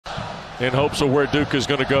in hopes of where Duke is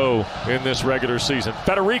going to go in this regular season.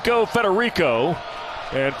 Federico,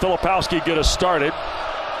 and Filipowski get us started.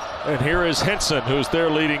 And here is Hinson, who's their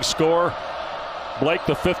leading scorer. Blake,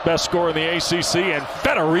 the 5th best scorer in the ACC, and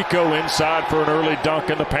Federico inside for an early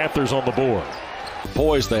dunk, and the Panthers on the board.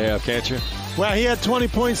 Poise they have, can't you? Well, he had 20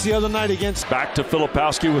 points the other night against. Back to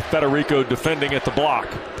Filipowski with Federico defending at the block.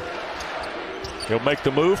 He'll make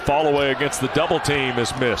the move. Fall away against the double team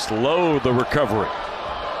is missed. Lowe the recovery.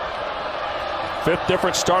 5th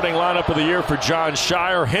different starting lineup of the year for John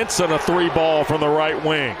Shire. Hinson a 3-ball from the right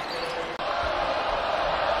wing.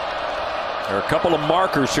 There are a couple of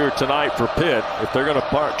markers here tonight for Pitt if they're going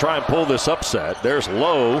to try and pull this upset. There's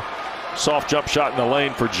Lowe. Soft jump shot in the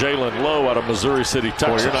lane for Jaland Lowe out of Missouri City, Texas.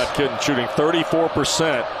 Boy, you're not kidding. Shooting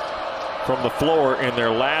 34% from the floor in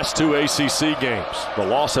their last 2 ACC games. The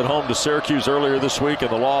loss at home to Syracuse earlier this week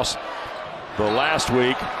and the loss the last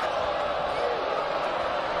week.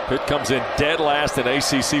 Pitt comes in dead last in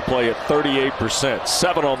ACC play at 38%.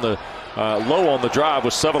 7 on the Lowe on the drive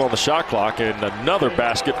with 7 on the shot clock, and another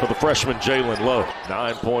basket for the freshman Jaland Lowe.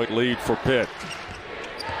 9-point lead for Pitt.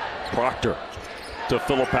 Proctor to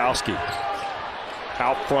Filipowski.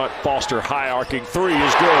 Out front, Foster high arcing 3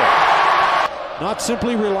 is good. Not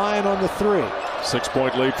simply relying on the 3.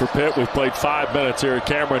 6-point lead for Pitt. We've played 5 minutes here at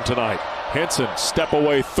Cameron tonight. Hinson, step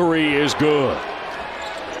away 3 is good.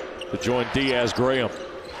 To join Diaz-Graham.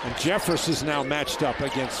 And Jeffress is now matched up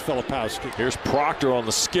against Filipowski. Here's Proctor on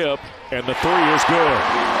the skip, and the 3 is good.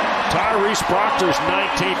 Tyrese Proctor's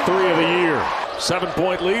 19th 3 of the year.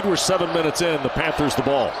 7-point lead. We're 7 minutes in. The Panthers the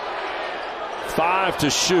ball. 5 to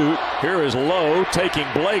shoot. Here is Lowe taking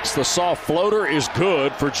Blake's. The soft floater is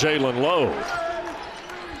good for Jaland Lowe.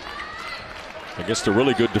 Against a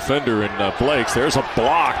really good defender in Blake's. There's a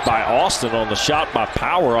block by Austin on the shot by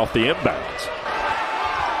Power off the inbounds.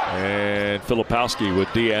 And Filipowski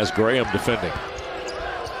with Diaz-Graham defending.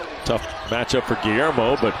 Tough matchup for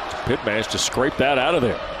Guillermo, but Pitt managed to scrape that out of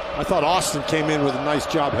there. I thought Austin came in with a nice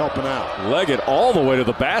job helping out. Leggett all the way to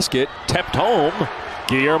the basket, tapped home.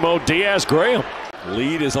 Guillermo Diaz-Graham.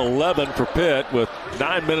 Lead is 11 for Pitt with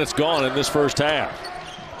 9 minutes gone in this first half.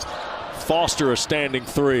 Foster a standing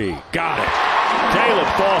 3. Got it. Caleb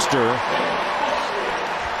Foster.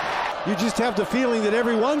 You just have the feeling that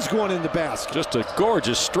everyone's going in the basket. Just a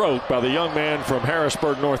gorgeous stroke by the young man from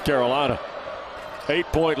Harrisburg, North Carolina.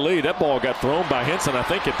 8-point lead. That ball got thrown by Hinson, I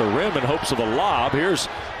think, at the rim in hopes of a lob. Here's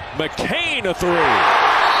McCain a 3.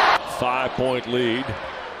 5-point lead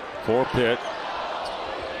for Pitt.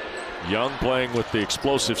 Young playing with the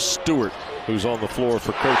explosive Stewart, who's on the floor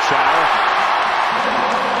for Coach Shire.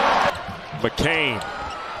 McCain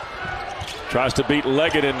tries to beat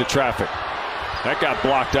Leggett into traffic. That got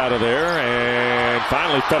blocked out of there, and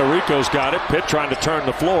finally Federico's got it. Pitt trying to turn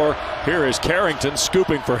the floor. Here is Carrington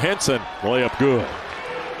scooping for Hinson. Layup good.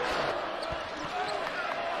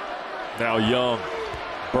 Now Young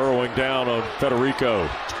burrowing down on Federico.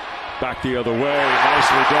 Back the other way.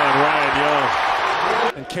 Nicely done, Ryan Young.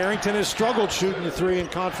 And Carrington has struggled shooting the 3 in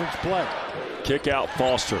conference play. Kick out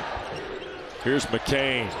Foster. Here's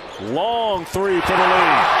McCain. Long 3 for the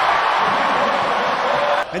lead.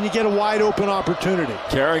 And you get a wide open opportunity.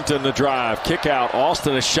 Carrington the drive. Kick out.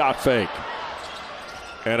 Austin a shot fake.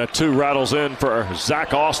 And a 2 rattles in for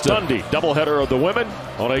Zach Austin. Sunday doubleheader of the women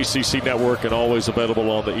on ACC Network and always available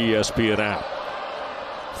on the ESPN app.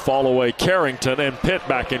 Fall away Carrington and Pitt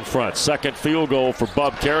back in front. Second field goal for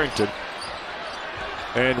Bub Carrington.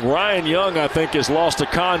 And Ryan Young, I think, has lost a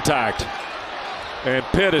contact. And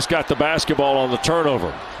Pitt has got the basketball on the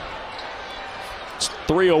turnover.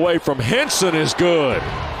 3 away from Hinson is good.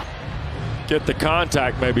 Get the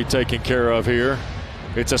contact maybe taken care of here.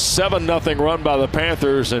 It's a 7-0 run by the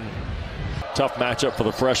Panthers, and tough matchup for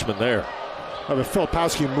the freshman there. But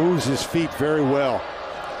Filipowski moves his feet very well.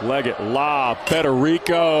 Leggett lob.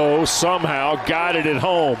 Federico somehow guided it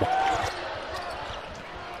home.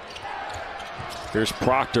 Here's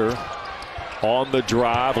Proctor on the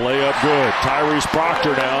drive. Layup good. Tyrese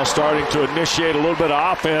Proctor now starting to initiate a little bit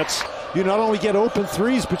of offense. You not only get open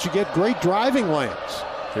 3s, but you get great driving lanes.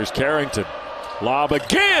 Here's Carrington. Lob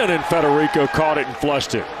again, and Federico caught it and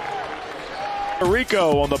flushed it.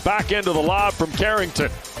 Federico on the back end of the lob from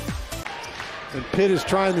Carrington. And Pitt is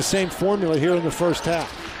trying the same formula here in the first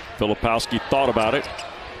half. Filipowski thought about it.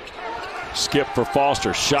 Skip for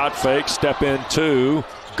Foster. Shot fake. Step in 2.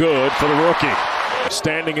 Good for the rookie.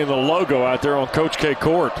 Standing in the logo out there on Coach K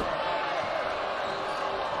court.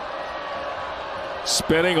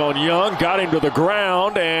 Spinning on Young, got him to the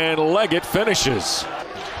ground, and Leggett finishes.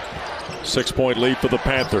 6-point lead for the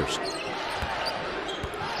Panthers.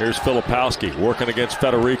 Here's Filipowski working against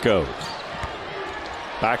Federico.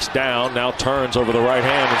 Backs down, now turns over the right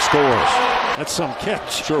hand and scores. That's some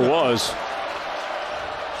catch. Sure was.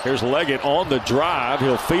 Here's Leggett on the drive.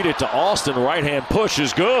 He'll feed it to Austin. Right hand push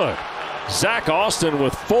is good. Zach Austin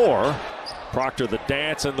with 4. Proctor the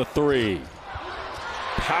dance and the 3.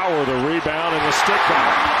 Power the rebound and the stick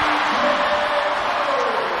back.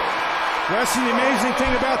 Wes, the amazing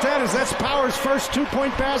thing about that is that's Power's first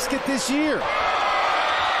 2-point basket this year.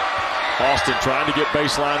 Austin trying to get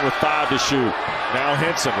baseline with 5 to shoot. Now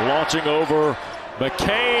Hinson launching over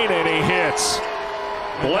McCain and he hits.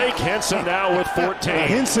 Blake Hinson now with 14.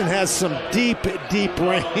 Hinson has some deep, deep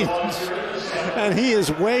range. And he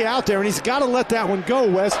is way out there, and he's got to let that one go,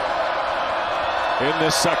 Wes. In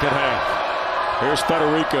this second half. Here's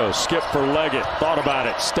Federico. Skip for Leggett. Thought about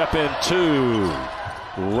it. Step in 2.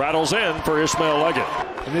 Rattles in for Ishmael Leggett.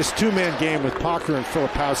 And this two-man game with Parker and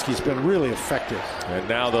Filipowski has been really effective. And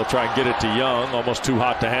now they'll try and get it to Young. Almost too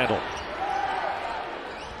hot to handle.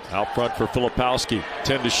 Out front for Filipowski.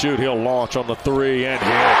 10 to shoot. He'll launch on the 3 and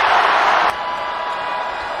hit.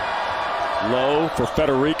 Lowe for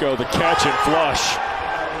Federico. The catch and flush.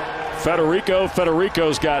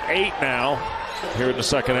 Federico's got 8 now here in the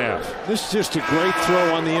second half. This is just a great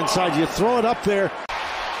throw on the inside. You throw it up there.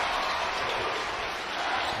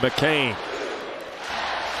 McCain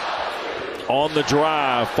on the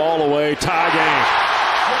drive, fall away, tie game.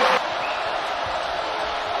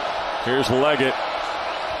 Here's Leggett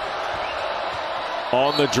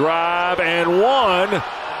on the drive and 1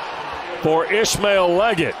 for Ishmael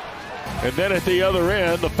Leggett. And then at the other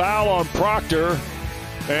end, the foul on Proctor,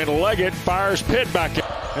 and Leggett fires Pitt back in.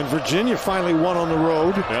 And Virginia finally won on the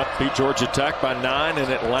road. Yep, beat Georgia Tech by 9 in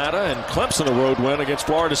Atlanta, and Clemson a road win against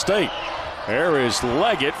Florida State. There is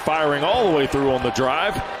Leggett firing all the way through on the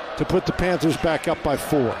drive to put the Panthers back up by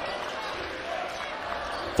 4.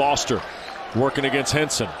 Foster working against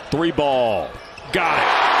Hinson. 3 ball. Got it.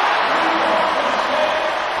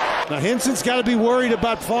 Now Hinson's got to be worried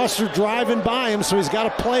about Foster driving by him, so he's got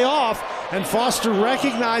to play off. And Foster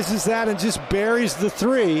recognizes that and just buries the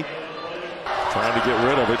 3. Trying to get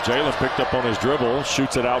rid of it. Jaland picked up on his dribble.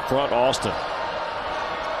 Shoots it out front. Austin.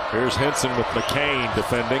 Here's Hinson with McCain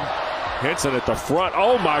defending. Hinson at the front.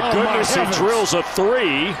 Oh my goodness, he drills a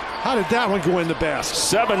 3. How did that one go in the basket?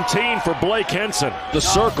 17 for Blake Hinson. The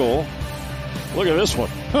circle. Look at this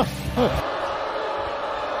one.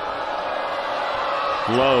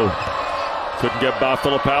 Lowe couldn't get by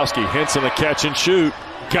Filipowski. Hinson a catch and shoot.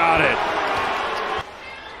 Got it.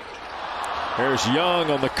 There's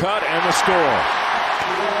Young on the cut and the score.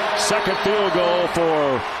 Second field goal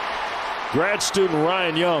for grad student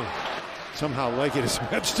Ryan Young. Somehow Leggett is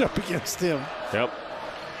matched up against him. Yep.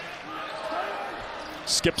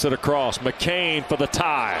 Skips it across. McCain for the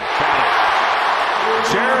tie. Got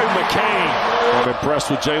it. Jared McCain. I'm impressed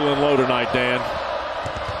with Jaland Lowe tonight, Dan.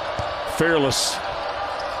 Fearless.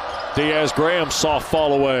 Diaz-Graham soft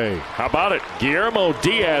fall away. How about it? Guillermo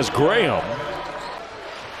Diaz-Graham.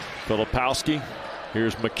 Filipowski.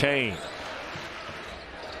 Here's McCain.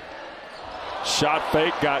 Shot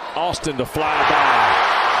fake. Got Austin to fly by.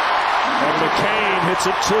 And McCain hits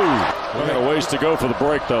it 2. We got a ways to go for the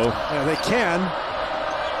break, though. Yeah, they can.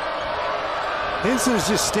 Hinson is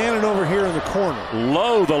just standing over here in the corner.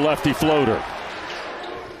 Lowe, the lefty floater.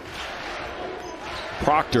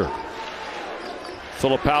 Proctor.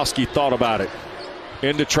 Filipowski thought about it.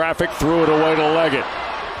 Into traffic, threw it away to Leggett.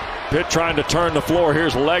 Pitt trying to turn the floor.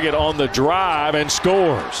 Here's Leggett on the drive and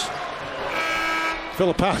scores.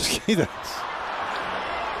 Filipowski,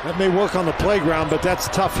 that may work on the playground, but that's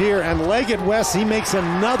tough here. And Leggett, West, he makes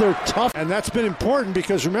another tough. And that's been important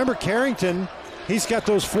because remember Carrington, he's got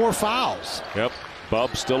those 4 fouls. Yep,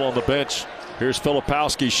 Bub still on the bench. Here's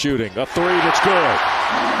Filipowski shooting. A 3 that's good.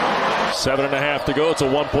 7.5 to go. It's a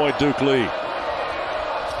 1-point Duke lead.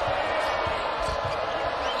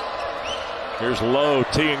 Here's Lowe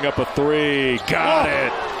teeing up a 3. Got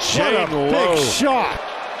it. Jaland Lowe. Big shot.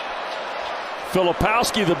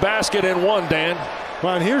 Filipowski the basket and 1, Dan.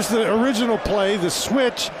 Well, and here's the original play, the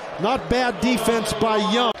switch. Not bad defense by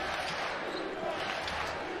Young.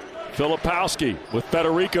 Filipowski with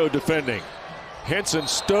Federico defending. Hinson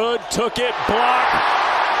stood, took it, blocked.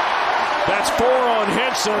 That's 4 on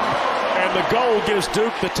Hinson, and the goal gives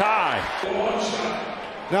Duke the tie.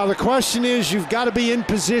 Now the question is, you've got to be in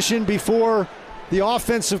position before the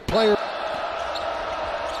offensive player.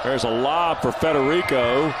 There's a lob for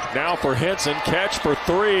Federico. Now for Hinson. Catch for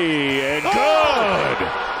 3. And good!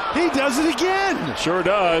 He does it again. Sure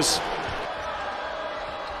does.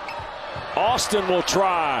 Austin will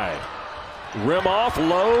try. Rim off,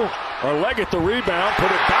 Lowe, or Leggett the rebound. Put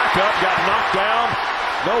it back up. Got knocked down.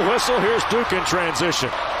 No whistle. Here's Duke in transition.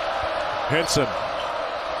 Hinson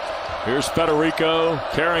Here's Federico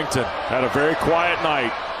Carrington. Had a very quiet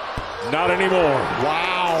night. Not anymore.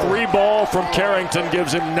 Wow. 3 ball from Carrington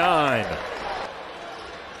gives him 9.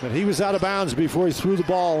 But he was out of bounds before he threw the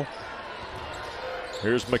ball.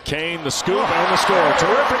 Here's McCain, the scoop, and the score.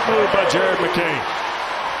 Terrific move by Jared McCain.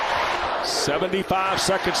 75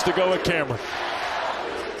 seconds to go at Cameron.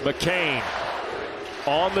 McCain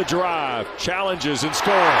on the drive, challenges and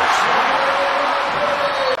scores.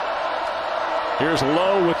 Here's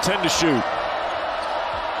Lowe with 10 to shoot.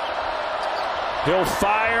 He'll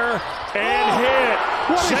fire and hit.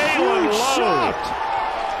 Jaland Lowe.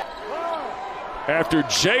 After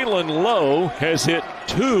Jaland Lowe has hit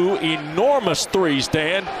 2 enormous threes,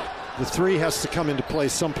 Dan. The 3 has to come into play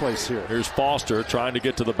someplace here. Here's Foster trying to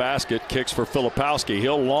get to the basket. Kicks for Filipowski.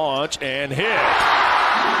 He'll launch and hit.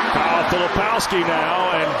 Kyle Filipowski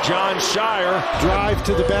now, and John Shire. Drive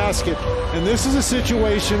to the basket. And this is a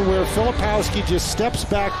situation where Filipowski just steps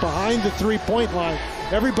back behind the three-point line.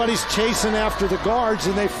 Everybody's chasing after the guards,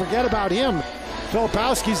 and they forget about him.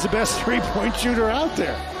 Filipowski's the best three-point shooter out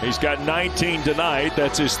there. He's got 19 tonight.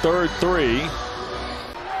 That's his 3rd 3.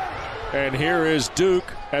 And here is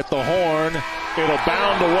Duke at the horn. It'll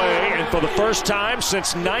bound away, and for the first time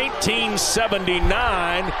since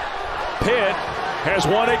 1979, Pitt has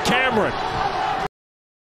won at Cameron.